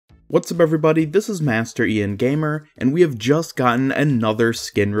What's up everybody, this is Master Ian Gamer, and we have just gotten another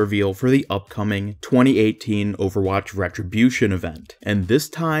skin reveal for the upcoming 2018 Overwatch Retribution event. And this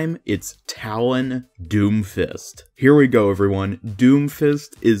time, it's Talon Doomfist. Here we go everyone,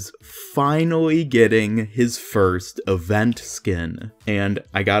 Doomfist is finally getting his first event skin. And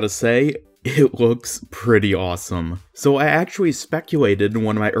I gotta say, it looks pretty awesome. So I actually speculated in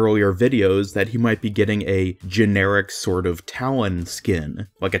one of my earlier videos that he might be getting a generic sort of Talon skin,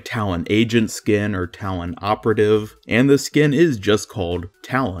 like a Talon agent skin or Talon operative, and the skin is just called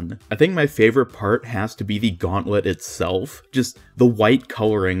Talon. I think my favorite part has to be the gauntlet itself. Just the white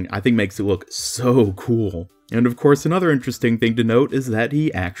coloring I think makes it look so cool. And of course another interesting thing to note is that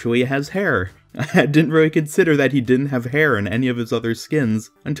he actually has hair. I didn't really consider that he didn't have hair in any of his other skins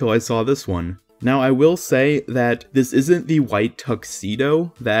until I saw this one. Now I will say that this isn't the white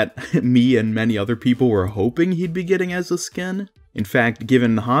tuxedo that me and many other people were hoping he'd be getting as a skin. In fact,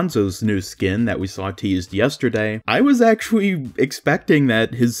 given Hanzo's new skin that we saw teased yesterday, I was actually expecting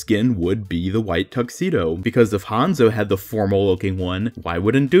that his skin would be the white tuxedo, because if Hanzo had the formal looking one, why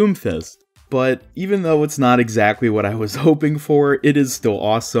wouldn't Doomfist? But even though it's not exactly what I was hoping for, it is still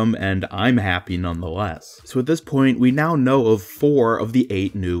awesome, and I'm happy nonetheless. So at this point, we now know of 4 of the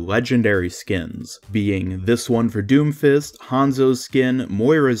 8 new legendary skins, being this one for Doomfist, Hanzo's skin,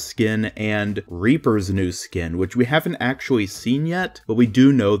 Moira's skin, and Reaper's new skin, which we haven't actually seen yet, but we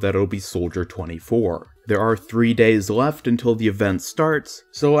do know that it'll be Soldier 24. There are 3 days left until the event starts,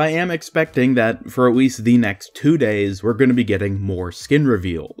 so I am expecting that for at least the next 2 days, we're going to be getting more skin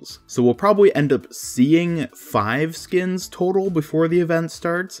reveals. So we'll probably end up seeing 5 skins total before the event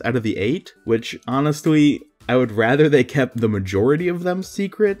starts out of the 8, which honestly, I would rather they kept the majority of them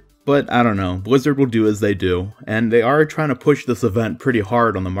secret. But I don't know, Blizzard will do as they do, and they are trying to push this event pretty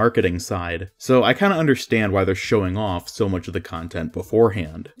hard on the marketing side, so I kinda understand why they're showing off so much of the content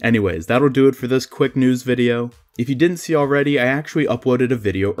beforehand. Anyways, that'll do it for this quick news video. If you didn't see already, I actually uploaded a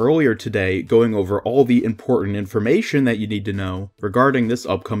video earlier today going over all the important information that you need to know regarding this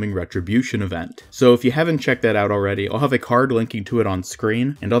upcoming Retribution event. So if you haven't checked that out already, I'll have a card linking to it on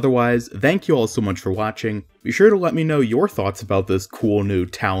screen, and otherwise, thank you all so much for watching. Be sure to let me know your thoughts about this cool new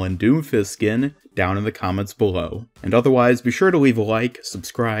Talon Doomfist skin down in the comments below. And otherwise, be sure to leave a like,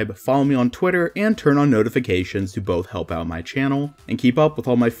 subscribe, follow me on Twitter, and turn on notifications to both help out my channel and keep up with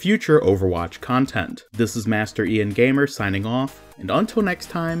all my future Overwatch content. This is Master Ian Gamer signing off, and until next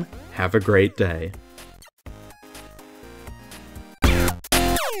time, have a great day.